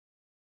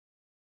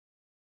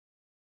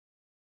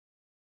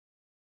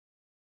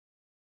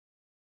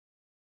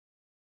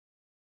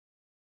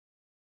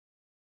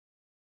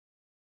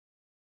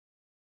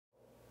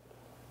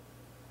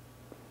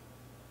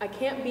I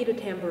can't beat a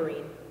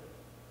tambourine.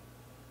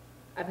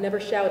 I've never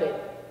shouted,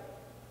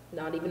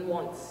 not even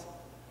once.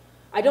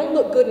 I don't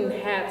look good in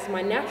hats.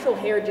 My natural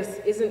hair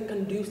just isn't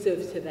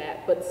conducive to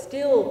that, but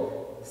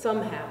still,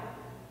 somehow,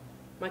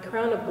 my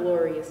crown of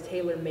glory is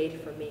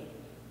tailor-made for me.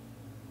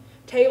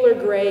 Tailor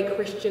gray,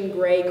 Christian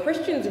gray,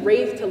 Christians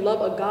raised to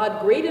love a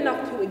God great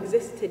enough to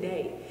exist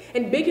today,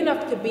 and big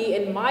enough to be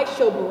in my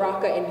show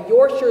Baraka and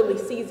your Shirley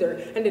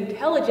Caesar, and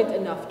intelligent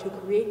enough to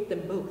create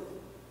them both.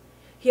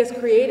 He has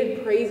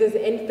created praises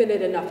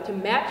infinite enough to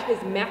match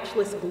his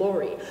matchless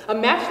glory, a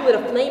match lit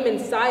aflame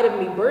inside of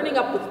me, burning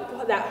up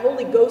with that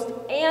Holy Ghost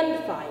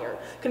and fire,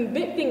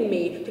 convicting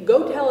me to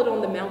go tell it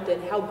on the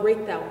mountain how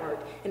great thou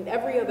art, and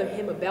every other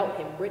hymn about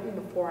him written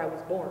before I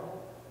was born.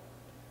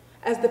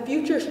 As the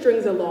future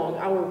strings along,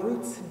 our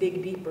roots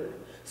dig deeper,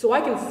 so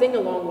I can sing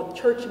along with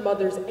church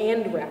mothers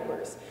and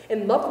rappers,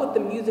 in love with the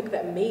music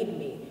that made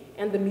me,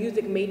 and the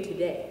music made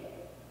today.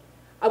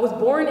 I was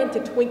born into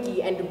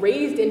Twinkie and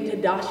raised into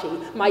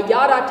Dashi, my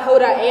Yada,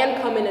 Toda,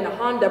 and coming in a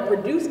Honda,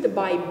 produced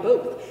by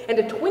both, and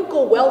a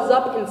twinkle wells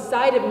up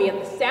inside of me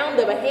at the sound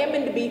of a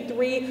Hammond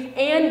B3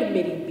 and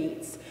MIDI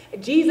beats.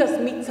 Jesus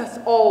meets us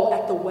all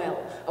at the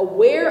well,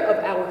 aware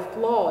of our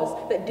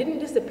flaws that didn't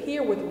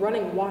disappear with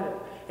running water,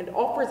 and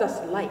offers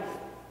us life,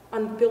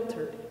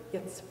 unfiltered,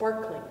 yet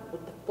sparkling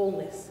with the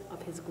fullness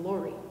of his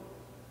glory.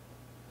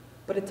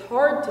 But it's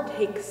hard to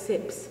take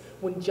sips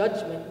when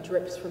judgment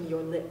drips from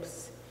your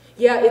lips.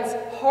 Yeah,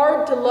 it's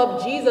hard to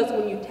love Jesus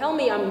when you tell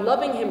me I'm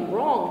loving him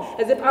wrong,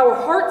 as if our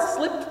hearts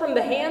slipped from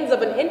the hands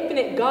of an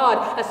infinite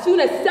God as soon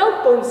as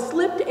cell phones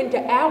slipped into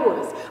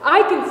ours.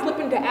 I can slip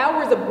into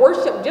hours of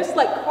worship just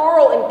like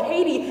Carl and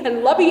Katie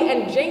and Lovey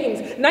and James,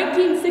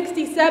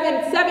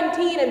 1967,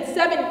 17, and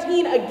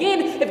 17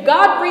 again. If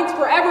God reigns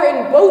forever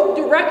in both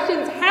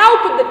directions,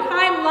 how could the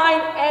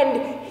timeline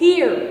end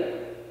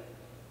here?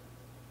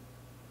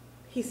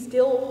 He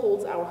still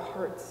holds our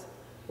hearts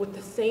with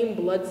the same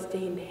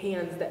blood-stained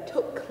hands that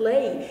took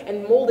clay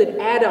and molded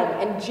Adam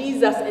and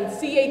Jesus and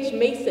C.H.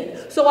 Mason.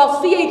 So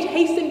while C.H.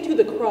 hastened to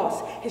the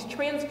cross, his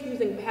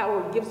transfusing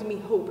power gives me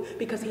hope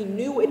because he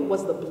knew it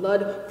was the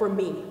blood for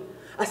me.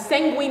 A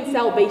sanguine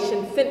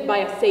salvation sent by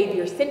a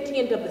Savior,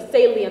 sentient of the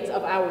salience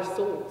of our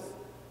souls.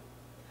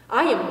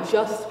 I am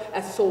just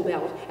as sold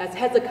out as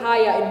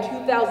Hezekiah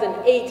in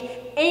 2008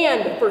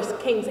 and 1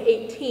 Kings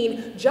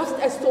 18, just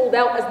as sold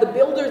out as the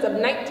builders of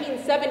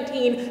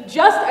 1917,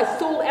 just as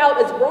sold out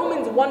as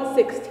Romans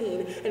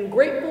 1:16, and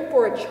grateful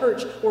for a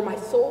church where my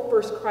soul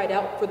first cried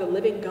out for the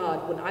living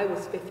God when I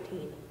was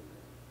 15.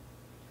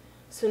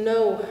 So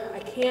no, I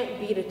can't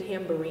beat a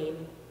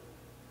tambourine.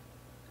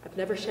 I've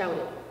never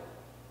shouted,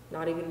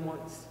 not even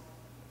once.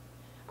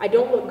 I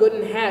don't look good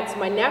in hats.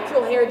 My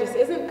natural hair just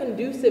isn't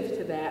conducive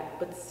to that,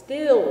 but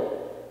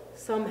still,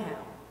 somehow,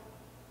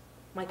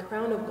 my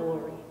crown of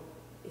glory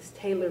is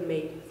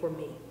tailor-made for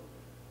me.